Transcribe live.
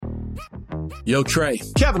Yo, Trey.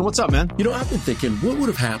 Kevin, what's up, man? You know, I've been thinking, what would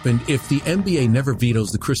have happened if the NBA never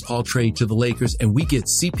vetoes the Chris Paul trade to the Lakers and we get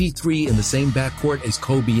CP3 in the same backcourt as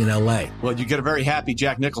Kobe in LA? Well, you get a very happy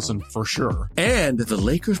Jack Nicholson for sure. And the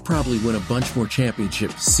Lakers probably win a bunch more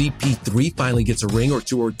championships. CP3 finally gets a ring or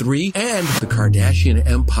two or three, and the Kardashian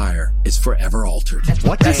empire is forever altered.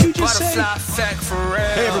 What did you just say?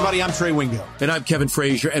 Hey, everybody, I'm Trey Wingo. And I'm Kevin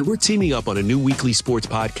Frazier, and we're teaming up on a new weekly sports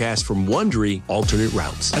podcast from Wondery, Alternate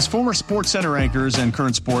Routes. As former SportsCenter anchors and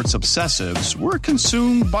current sports obsessives, we're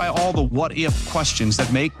consumed by all the what-if questions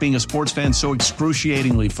that make being a sports fan so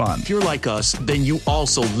excruciatingly fun. If you're like us, then you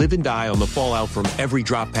also live and die on the fallout from every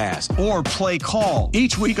drop pass. Or play call.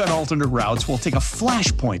 Each week on Alternate Routes, we'll take a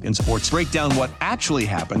flashpoint in sports, break down what actually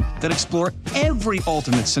happened, then explore every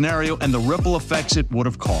alternate scenario and the ripple effects it would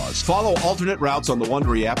have caused. Follow Alternate Routes on the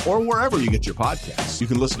Wondery app or wherever you get your podcasts. You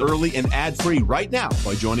can listen early and ad-free right now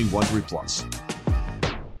by joining Wondery Plus.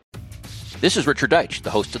 This is Richard Deitch, the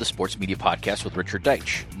host of the Sports Media Podcast with Richard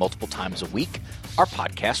Deitch. Multiple times a week, our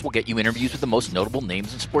podcast will get you interviews with the most notable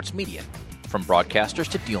names in sports media, from broadcasters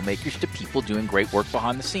to deal makers to people doing great work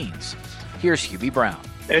behind the scenes. Here's Hubie Brown.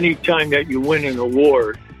 Anytime that you win an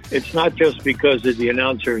award, it's not just because of the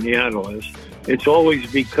announcer and the analyst. It's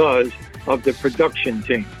always because of the production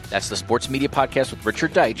team. That's the Sports Media Podcast with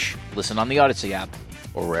Richard Deitch. Listen on the Odyssey app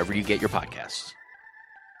or wherever you get your podcasts.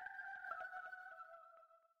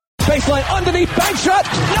 Baseline underneath, bank shot.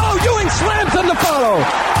 No, Ewing slams in the follow.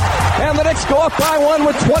 And the Knicks go up by one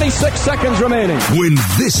with 26 seconds remaining. When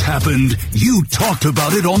this happened, you talked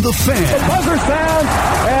about it on The Fan. The buzzer sounds,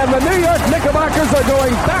 and the New York Knickerbockers are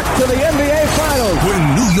going back to the NBA Finals.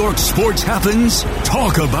 When New York sports happens,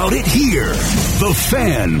 talk about it here. The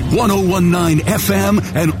Fan, 101.9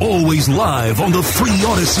 FM, and always live on the free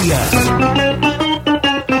Odyssey app.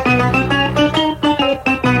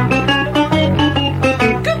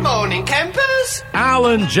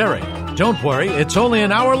 Alan Jerry. Don't worry, it's only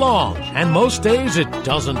an hour long, and most days it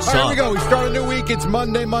doesn't suck. Here we go. We start a new week. It's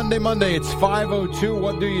Monday. It's 5:02.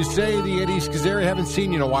 What do you say? The Eddie Schizzeri. Haven't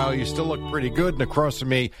seen you in a while. You still look pretty good. And across from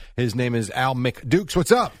me, his name is Al McDukes.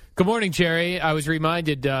 What's up? Good morning, Jerry. I was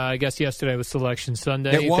reminded, I guess yesterday was Selection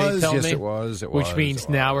Sunday. It was. Yes, it was. Which means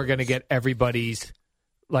now we're going to get everybody's,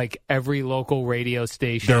 like every local radio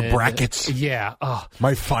station. Their brackets. Yeah.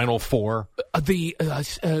 My Final Four.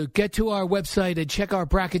 Get to our website and check our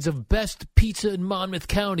brackets of best pizza in Monmouth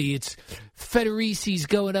County. It's Federici's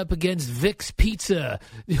going up against Vic's Pizza.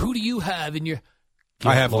 Who do you have in your...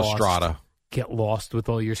 I have La Strada. Get lost with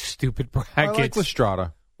all your stupid brackets. I like La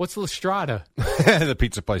Strada. What's La Strada? The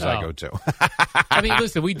pizza place I go to. I mean,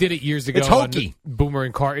 listen, we did it years ago. It's hokey. Boomer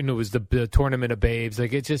and Carton. It was the Tournament of Babes.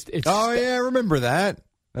 Like, it's... Oh, yeah, I remember that.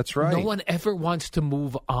 That's right. No one ever wants to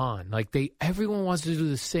move on. Like everyone wants to do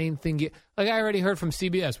the same thing. Like I already heard from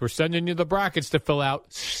CBS, we're sending you the brackets to fill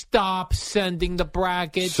out. Stop sending the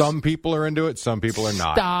brackets. Some people are into it. Some people are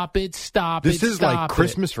not. Stop it. This is like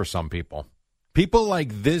Christmas for some people. People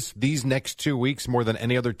like these next 2 weeks more than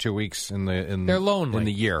any other 2 weeks they're lonely in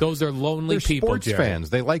the year. Those are lonely They're people. Sports fans.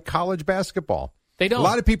 They like college basketball. They don't. A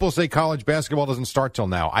lot of people say college basketball doesn't start till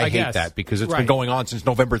now. I hate that because it's been going on since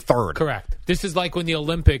November 3rd. Correct. This is like when the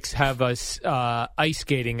Olympics have ice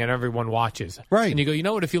skating and everyone watches. Right. And you go, you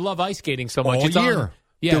know what? If you love ice skating so much, all it's year. on.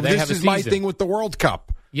 Yeah, Dude, they this have a is season. my thing with the World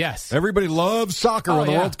Cup. Yes. Everybody loves soccer when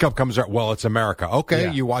the World Cup comes out. Well, it's America.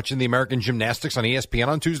 Okay, you watching the American gymnastics on ESPN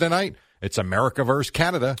on Tuesday night? It's America versus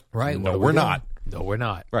Canada. Right. No, we're not. No, we're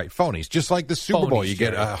not. Right. Phonies. Just like the Super Bowl. You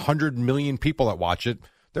get 100 million people that watch it.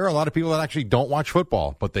 There are a lot of people that actually don't watch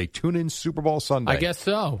football, but they tune in Super Bowl Sunday. I guess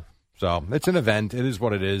so. So it's an event. It is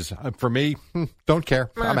what it is. For me, don't care.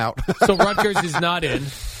 I'm out. So Rutgers is not in.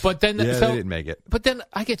 But then they didn't make it. But then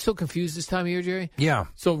I get so confused this time of year, Jerry. Yeah.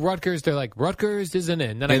 So Rutgers, they're like, Rutgers isn't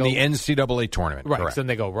in. Then the NCAA tournament. Right. Correct. So then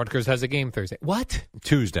they go, Rutgers has a game Thursday. What?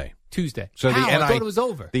 Tuesday. So I thought it was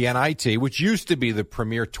over. The NIT, which used to be the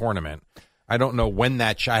premier tournament. I don't know when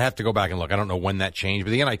that I have to go back and look. I don't know when that changed,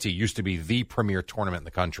 but the NIT used to be the premier tournament in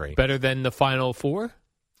the country. Better than the Final Four?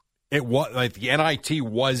 It was like the NIT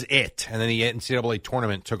was it, and then the NCAA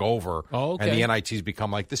tournament took over. Oh, okay. And the NIT's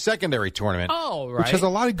become like the secondary tournament. Oh, right. Which has a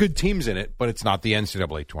lot of good teams in it, but it's not the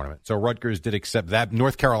NCAA tournament. So Rutgers did accept that.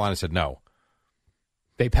 North Carolina said no.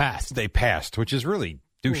 They passed, which is really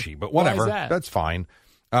douchey, but whatever. Why is that? That's fine.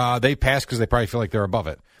 They passed because they probably feel like they're above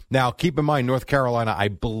it. Now, keep in mind, North Carolina, I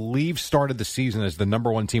believe, started the season as the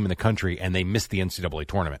number one team in the country, and they missed the NCAA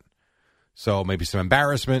tournament. So maybe some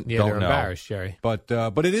embarrassment. Yeah, don't they're know. embarrassed, Jerry. But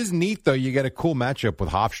it is neat, though. You get a cool matchup with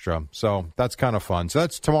Hofstra, so that's kind of fun. So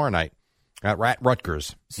that's tomorrow night at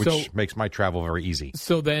Rutgers, which makes my travel very easy.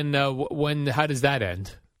 So then how does that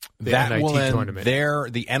end? that NIT will end tournament.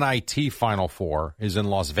 the NIT Final Four is in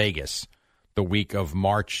Las Vegas the week of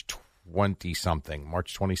March 20-something,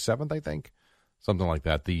 March 27th, I think, something like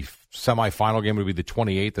that. The semifinal game would be the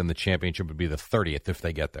 28th, and the championship would be the 30th if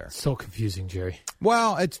they get there. So confusing, Jerry.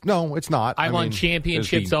 Well, it's not. I'm on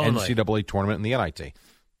championships there's the only. NCAA tournament and the NIT.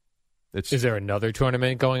 Is there another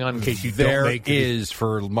tournament going on in case you there don't make it? There is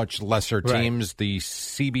for much lesser Right. teams. The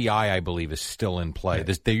CBI, I believe, is still in play.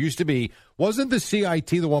 Right. There used to be, wasn't the CIT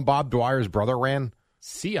the one Bob Dwyer's brother ran?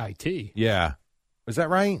 CIT? Yeah. Is that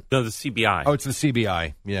right? No, the CBI. Oh, it's the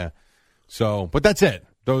CBI. Yeah. So, but that's it.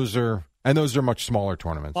 Those are much smaller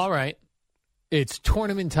tournaments. All right. It's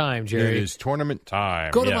tournament time, Jerry. It is tournament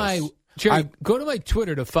time. Go to my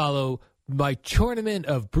Twitter to follow my tournament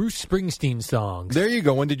of Bruce Springsteen songs. There you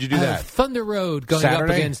go. When did you do that? Thunder Road going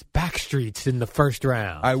Saturday? up against Backstreets in the first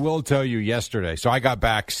round. I will tell you yesterday. So I got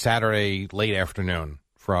back Saturday late afternoon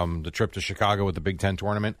from the trip to Chicago with the Big Ten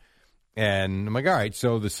tournament. And I'm like, all right,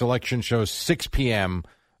 so the selection shows 6 p.m.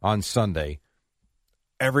 on Sunday.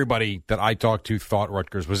 Everybody that I talked to thought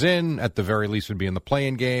Rutgers was in, at the very least would be in the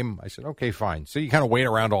play-in game. I said, okay, fine. So you kind of wait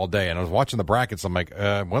around all day. And I was watching the brackets. I'm like, when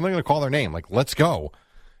are they going to call their name? Like, let's go.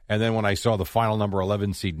 And then when I saw the final number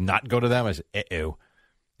 11 seed not go to them, I said, uh-oh.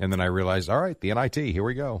 And then I realized, all right, the NIT, here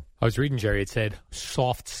we go. I was reading, Jerry. It said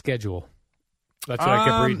soft schedule. That's what I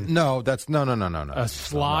kept reading. No, that's no. A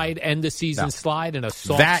slide, end of season slide, and a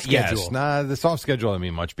soft schedule. Yes. Nah, the soft schedule doesn't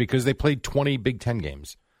mean much because they played 20 Big Ten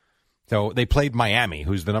games. So they played Miami,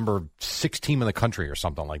 who's the number 6 team in the country or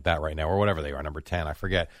something like that right now, or whatever they are, number 10, I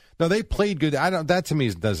forget. No, they played good. That to me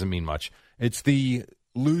doesn't mean much. It's the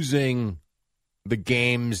losing the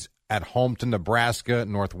games at home to Nebraska,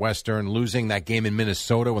 Northwestern, losing that game in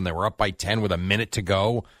Minnesota when they were up by 10 with a minute to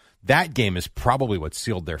go. That game is probably what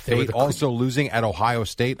sealed their fate. Also losing at Ohio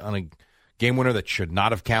State on a game winner that should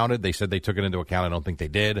not have counted. They said they took it into account. I don't think they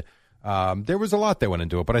did. There was a lot that went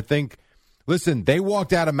into it, but I think, listen, they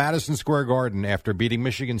walked out of Madison Square Garden after beating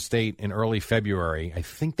Michigan State in early February. I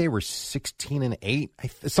think they were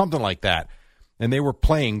 16-8, something like that, and they were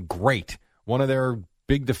playing great. One of their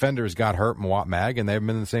big defenders got hurt, Mawat Mag, and they haven't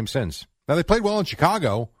been the same since. Now, they played well in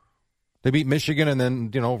Chicago. They beat Michigan and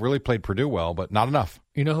then, really played Purdue well, but not enough.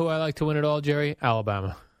 You know who I like to win it all, Jerry?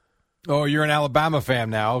 Alabama. Oh, you're an Alabama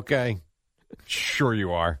fan now. Okay. Sure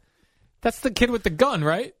you are. That's the kid with the gun,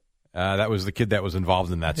 right? That was the kid that was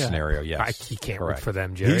involved in that scenario, yes. He can't correct. root for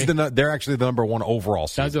them, Jerry. They're actually the number 1 overall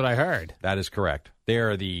seed. That's what I heard. That is correct. They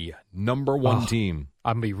are the number 1 team.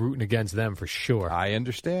 I'm going to be rooting against them for sure. I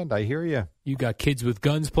understand. I hear you. You got kids with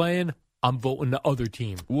guns playing. I'm voting the other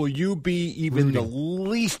team. Will you be even the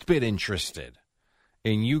least bit interested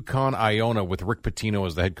in UConn Iona with Rick Pitino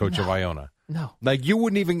as the head coach of Iona? No. Like, you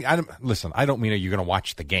wouldn't even listen, I don't mean are you going to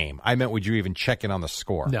watch the game. I meant would you even check in on the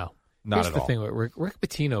score? No. Not Here's at the all. thing with Rick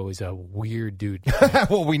Pitino is a weird dude.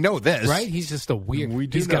 Well, we know this. Right? He's just a weird.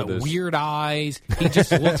 He's got weird eyes. He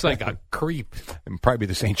just looks like a creep. And probably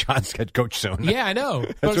the St. John's head coach soon. Yeah, I know.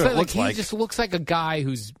 That's But what it looks he like. just looks like a guy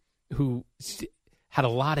who had a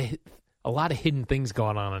lot of hidden things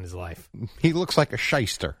going on in his life. He looks like a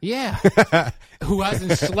shyster. Yeah. Who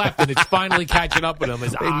hasn't slept and it's finally catching up with him.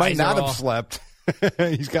 His He eyes might not are all- have slept.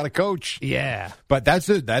 He's got a coach. Yeah. But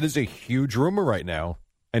that is a huge rumor right now.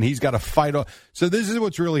 And he's got to fight. So this is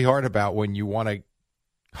what's really hard about when you want to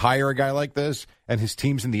hire a guy like this and his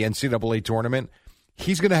team's in the NCAA tournament.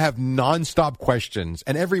 He's going to have nonstop questions,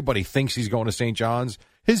 and everybody thinks he's going to St. John's.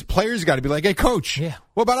 His players got to be like, hey, coach,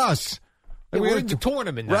 what about us? Yeah, we're in the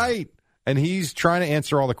tournament now. Right. And he's trying to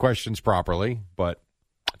answer all the questions properly, but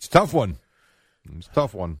it's a tough one. It's a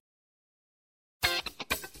tough one.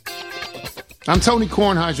 I'm Tony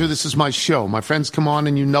Kornheiser. This is my show. My friends come on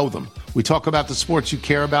and you know them. We talk about the sports you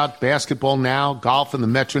care about, basketball now, golf, and the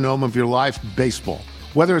metronome of your life, baseball.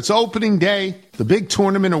 Whether it's opening day, the big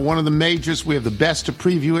tournament, or one of the majors, we have the best to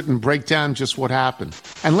preview it and break down just what happened.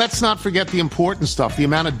 And let's not forget the important stuff, the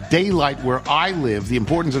amount of daylight where I live, the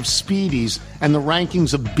importance of Speedies, and the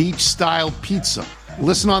rankings of beach-style pizza.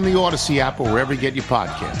 Listen on the Odyssey app or wherever you get your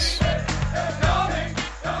podcasts.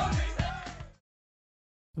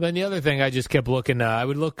 Then the other thing I just kept looking, I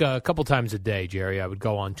would look a couple times a day, Jerry. I would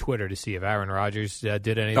go on Twitter to see if Aaron Rodgers did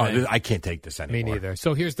anything. No, I can't take this anymore. Me neither.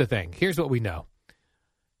 So here's the thing. Here's what we know.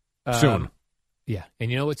 Soon. Yeah. And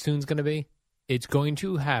you know what soon's going to be? It's going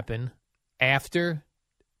to happen at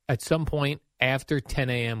some point after 10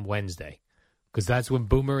 a.m. Wednesday. Because that's when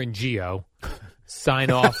Boomer and Gio sign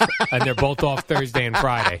off, and they're both off Thursday and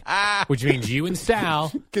Friday, which means you and Sal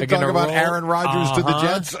Can are talk going to about roll. Aaron Rodgers to the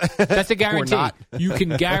Jets. That's a guarantee. Or not. You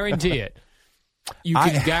can guarantee it. You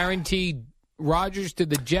can guarantee Rodgers to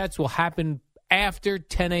the Jets will happen after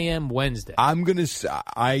 10 a.m. Wednesday. I'm going to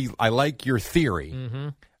I like your theory. Mm-hmm.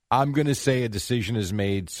 I'm going to say a decision is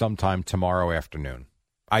made sometime tomorrow afternoon.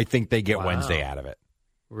 I think they get Wednesday out of it.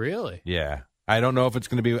 Really? Yeah. I don't know if it's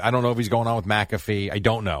going to be, I don't know if he's going on with McAfee. I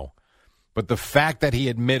don't know. But the fact that he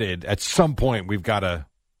admitted at some point we've got to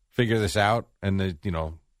figure this out and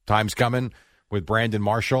time's coming with Brandon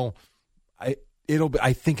Marshall, I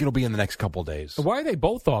think it'll be in the next couple of days. Why are they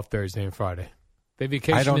both off Thursday and Friday? They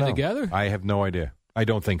vacationing together? I have no idea. I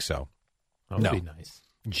don't think so. That would be nice.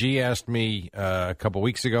 G asked me a couple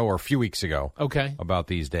weeks ago or a few weeks ago about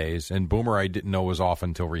these days, and Boomer I didn't know was off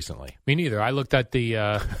until recently. Me neither. I looked at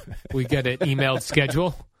the, we get an emailed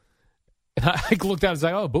schedule, and I looked at it and was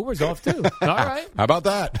like, oh, Boomer's off too. All right. How about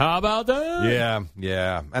that?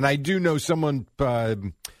 Yeah. And I do know someone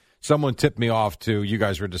tipped me off to, you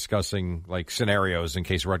guys were discussing like scenarios in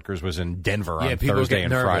case Rutgers was in Denver on Thursday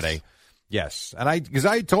and Friday. Yes. And because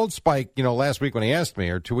I told Spike, last week when he asked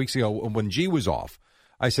me, or 2 weeks ago when G was off,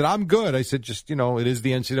 I said, I'm good. I said, just, it is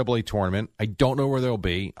the NCAA tournament. I don't know where they'll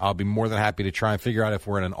be. I'll be more than happy to try and figure out if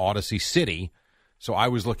we're in an Odyssey city. So I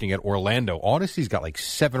was looking at Orlando. Odyssey's got like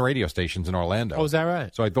 7 radio stations in Orlando. Oh, is that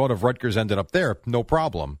right? So I thought if Rutgers ended up there, no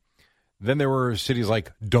problem. Then there were cities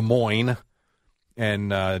like Des Moines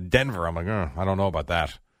and Denver. I'm like, I don't know about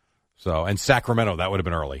that. So, and Sacramento, that would have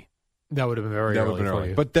been early. That would have been very early for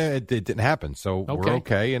you. But it didn't happen, so we're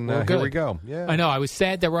okay, and here we go. Yeah, I know. I was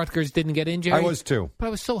sad that Rutgers didn't get in, Jerry. I was too. But I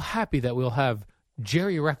was so happy that we'll have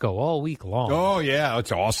Jerry Recco all week long. Oh, yeah,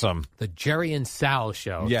 it's awesome. The Jerry and Sal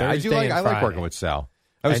show. Yeah, Thursday I like working with Sal.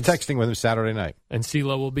 I was texting with him Saturday night. And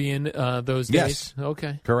CeeLo will be in those days? Yes.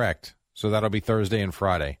 Okay. Correct. So that'll be Thursday and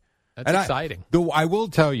Friday. That's exciting. I will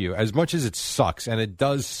tell you, as much as it sucks, and it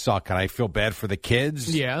does suck, and I feel bad for the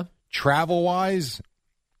kids. Yeah. Travel-wise,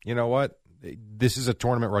 you know what? This is a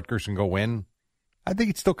tournament Rutgers can go win. I think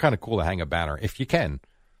it's still kind of cool to hang a banner if you can.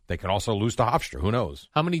 They can also lose to Hofstra. Who knows?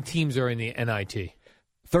 How many teams are in the NIT?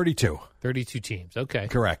 32. 32 teams. Okay.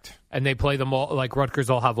 Correct. And they play them all, like Rutgers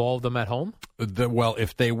will have all of them at home? Well,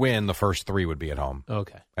 if they win, the first 3 would be at home.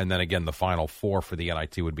 Okay. And then again, the final 4 for the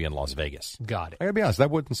NIT would be in Las Vegas. Got it. I gotta be honest, that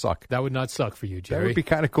wouldn't suck. That would not suck for you, Jerry. That would be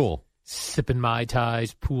kind of cool. Sipping Mai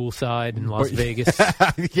Tais poolside in Las Vegas.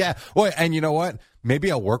 Yeah. Well, and you know what?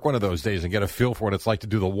 Maybe I'll work one of those days and get a feel for what it's like to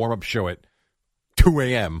do the warm-up show at 2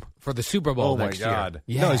 a.m. For the Super Bowl next year. Oh, my God.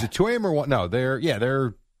 Yeah. No, is it 2 a.m. or what? No,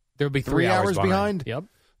 there'll be 3 hours behind. Yep.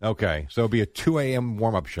 Okay, so it'll be a 2 a.m.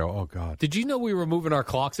 warm-up show. Oh, God. Did you know we were moving our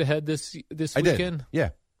clocks ahead this I weekend? Did. Yeah.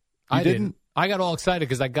 I didn't. I got all excited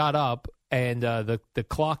because I got up and the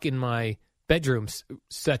clock in my bedroom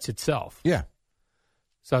sets itself. Yeah.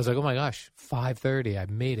 So I was like, oh, my gosh, 5:30. I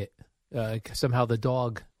made it. Somehow the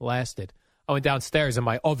dog lasted. I went downstairs and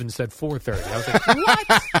my oven said 4:30. I was like,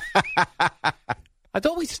 what? I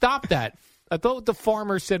thought we stopped that. I thought the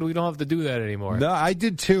farmer said we don't have to do that anymore. No, I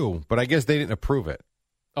did too, but I guess they didn't approve it.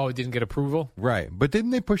 Oh, it didn't get approval? Right. But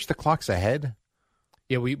didn't they push the clocks ahead?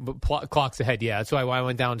 Yeah, clocks ahead, yeah. That's why when I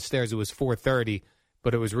went downstairs, it was 4:30,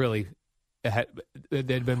 but it was really, it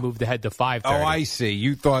had been moved ahead to 5:30. Oh, I see.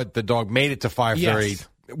 You thought the dog made it to 5:30, yes.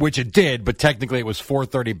 Which it did, but technically it was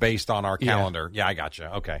 4:30 based on our calendar. Yeah, I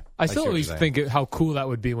gotcha. Okay. I still always think how cool that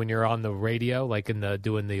would be when you're on the radio, like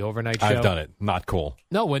doing the overnight show. I've done it. Not cool.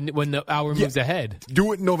 No, when the hour moves ahead.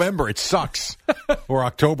 Do it in November. It sucks. Or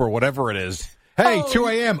October, whatever it is. Hey, 2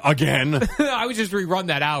 a.m. again. I would just rerun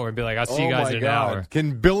that hour and be like, I'll see you guys in an hour.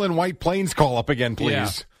 Can Bill in White Plains call up again, please?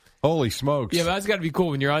 Yeah. Holy smokes. Yeah, but that's got to be cool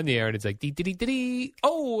when you're on the air and it's like, dee-dee-dee-dee-dee.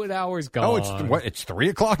 Oh, an hour's gone. Oh, it's 3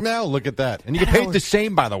 o'clock now? Look at that. And you get paid the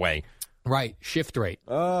same, by the way. Right, shift rate.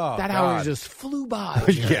 Oh, that God. hour just flew by.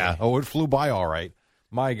 Yeah, it flew by all right.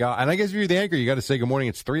 My God. And I guess if you're the anchor, you got to say good morning.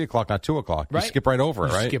 It's 3 o'clock, not 2 o'clock. Right. You skip right over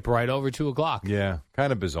it, right? Skip right over 2 o'clock. Yeah,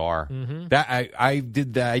 kind of bizarre. Mm-hmm. That I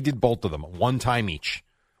did that. I did both of them, one time each,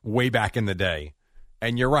 way back in the day.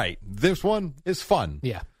 And you're right. This one is fun.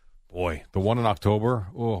 Yeah. Boy, the one in October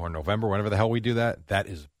or November, whenever the hell we do that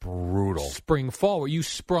is brutal. Spring forward. You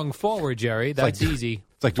sprung forward, Jerry. That's easy.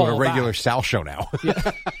 It's like doing a regular Sal show now.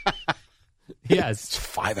 Yeah. Yes. It's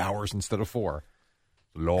 5 hours instead of 4.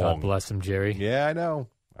 Long. God bless him, Jerry. Yeah, I know.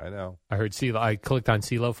 I heard CeeLo. I clicked on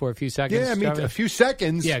CeeLo for a few seconds. Yeah, a few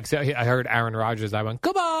seconds. Yeah, I heard Aaron Rodgers. I went,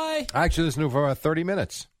 goodbye. I actually listened to him for about 30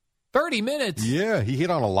 minutes. 30 minutes? Yeah, he hit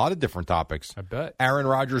on a lot of different topics. I bet. Aaron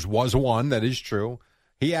Rodgers was one. That is true.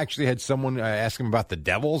 He actually had someone ask him about the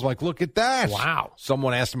Devils. I'm like, look at that. Wow.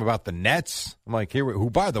 Someone asked him about the Nets. I'm like, who,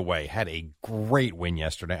 by the way, had a great win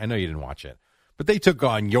yesterday. I know you didn't watch it. But they took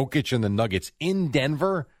on Jokic and the Nuggets in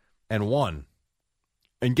Denver and won.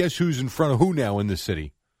 And guess who's in front of who now in the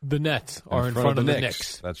city? The Nets are in front of the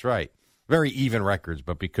Knicks. That's right. Very even records,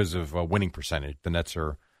 but because of winning percentage, the Nets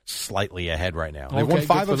are slightly ahead right now. They Okay, won good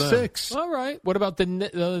 5 for of them. 6. All right. What about the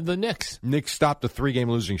Knicks? Knicks stopped a 3-game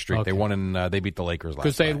losing streak. Okay. They won and they beat the Lakers last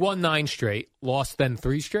Because they had night. won 9 straight, lost then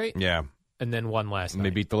 3 straight, Yeah. and then won last And night.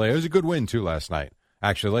 they beat the Lakers. It was a good win, too, last night.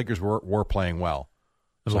 Actually, the Lakers were playing well.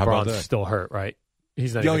 And So how about LeBron's that? still hurt, right?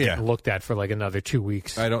 He's not Oh, even yeah. getting looked at for like another 2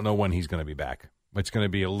 weeks. I don't know when he's going to be back. It's going to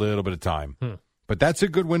be a little bit of time. Hmm. But that's a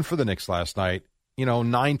good win for the Knicks last night.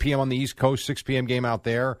 9 p.m. on the East Coast, 6 p.m. game out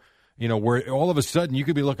there. Where all of a sudden you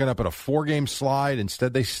could be looking up at a 4-game slide.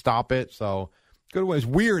 Instead, they stop it. So, good win. It's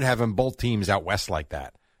weird having both teams out west like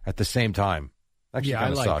that at the same time. Actually,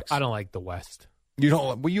 kind of sucks. I don't like the West. You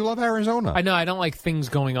don't? Well, you love Arizona. I know I don't like things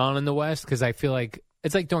going on in the West because I feel like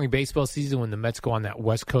it's like during baseball season when the Mets go on that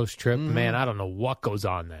West Coast trip. Man, I don't know what goes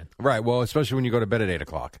on then. Right. Well, especially when you go to bed at 8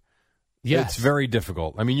 o'clock. Yes. It's very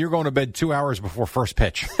difficult. I mean, you're going to bed 2 hours before first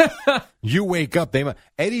pitch. You wake up.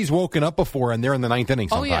 Eddie's woken up before, and they're in the 9th inning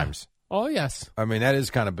sometimes. Oh, yes. I mean, that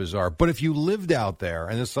is kind of bizarre. But if you lived out there,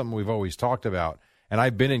 and this is something we've always talked about, and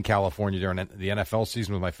I've been in California during the NFL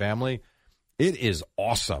season with my family, it is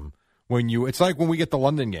awesome. It's like when we get the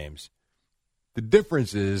London games. The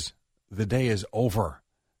difference is the day is over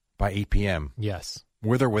by 8 p.m. Yes.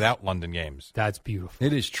 With or without London games. That's beautiful.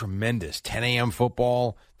 It is tremendous. 10 a.m.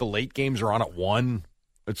 football. The late games are on at 1.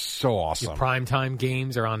 It's so awesome. Your primetime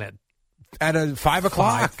games are on at a 5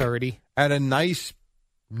 o'clock. 5:30. At a nice,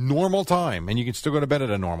 normal time. And you can still go to bed at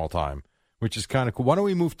a normal time, which is kind of cool. Why don't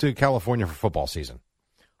we move to California for football season?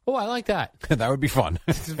 Oh, I like that. That would be fun.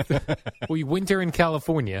 We winter in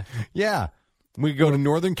California. Yeah. We go to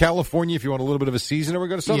Northern California if you want a little bit of a season, or we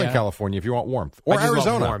go to Southern California if you want warmth. Or I just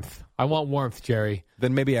Arizona. want warmth. I want warmth, Jerry.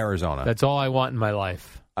 Then maybe Arizona. That's all I want in my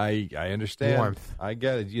life. I understand. Warmth. I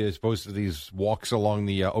get it. You're supposed to these walks along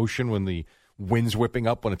the ocean when the wind's whipping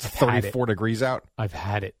up when it's 34 degrees out. I've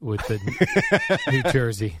had it with the New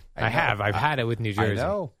Jersey. I've had it with New Jersey. I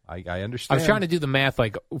know. I I understand. was trying to do the math,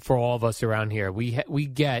 like for all of us around here. We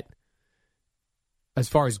get, as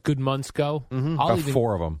far as good months go, about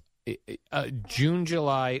 4 of them. June,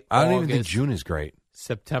 July, I don't August, even think June is great.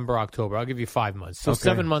 September, October. I'll give you 5 months. So Okay.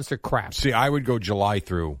 7 months are crap. See, I would go July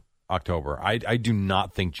through October. I do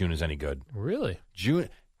not think June is any good. Really? June,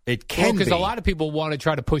 it can because be. a lot of people want to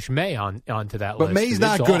try to push May onto that But list. May's 'cause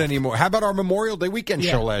not it's good off. anymore. How about our Memorial Day weekend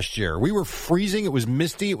Yeah. show last year? We were freezing. It was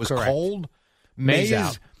misty. It was Correct. cold. May's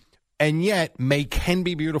out. And yet, May can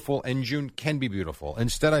be beautiful and June can be beautiful.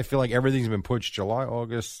 Instead, I feel like everything's been pushed July,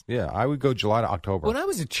 August. Yeah, I would go July to October. When I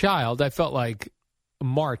was a child, I felt like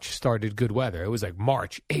March started good weather. It was like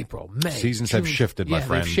March, April, May. Seasons June. have shifted, my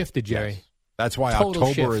friend. They've shifted, Jerry. Yes. That's why Total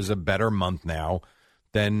October shift. is a better month now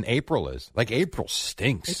than April is. Like, April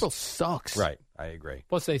stinks. April sucks. Right, I agree.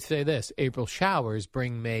 Plus, they say this: April showers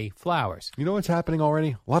bring May flowers. You know what's happening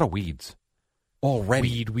already? A lot of weeds.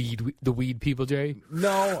 Already. Weed, the weed people, Jerry.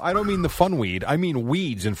 No, I don't mean the fun weed. I mean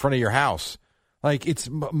weeds in front of your house. Like, it's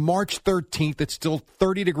March 13th. It's still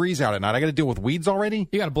 30 degrees out at night. I got to deal with weeds already?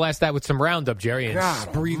 You got to blast that with some Roundup, Jerry, and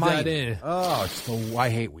God breathe that almighty. in. Oh, I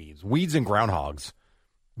hate weeds. Weeds and groundhogs.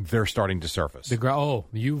 They're starting to surface.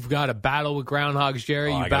 You've got a battle with groundhogs,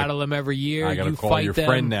 Jerry. Oh, You I gotta- battle them every year. I got to You call fight your them.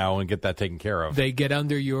 friend now and get that taken care of. They get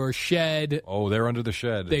under your shed. Oh, they're under the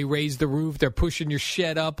shed. They raise the roof. They're pushing your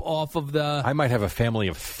shed up off of the I might have a family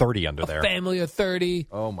of 30 under there. family of 30.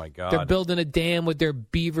 Oh, my God. They're building a dam with their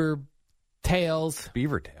beaver tails.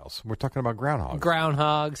 Beaver tails. We're talking about groundhogs.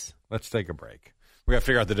 Groundhogs. Let's take a break. We got to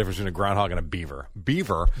figure out the difference between a groundhog and a beaver.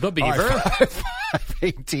 Beaver. The beaver. All right,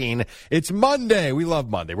 5:18. It's Monday. We love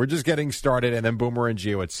Monday. We're just getting started, and then Boomer and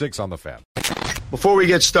Gio at 6 on the Fan. Before we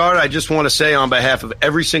get started, I just want to say on behalf of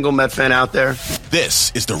every single Met fan out there,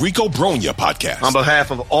 this is the Rico Bronya Podcast. On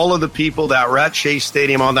behalf of all of the people that were at Chase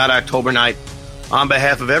Stadium on that October night, on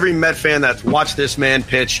behalf of every Met fan that's watched this man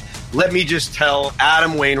pitch, let me just tell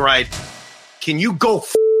Adam Wainwright, can you go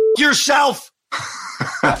yourself?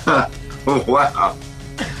 Wow.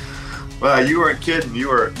 Well, you weren't kidding.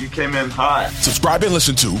 You came in hot. Subscribe and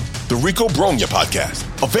listen to the Rico Bronya Podcast,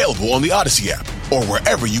 available on the Odyssey app or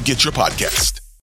wherever you get your podcast.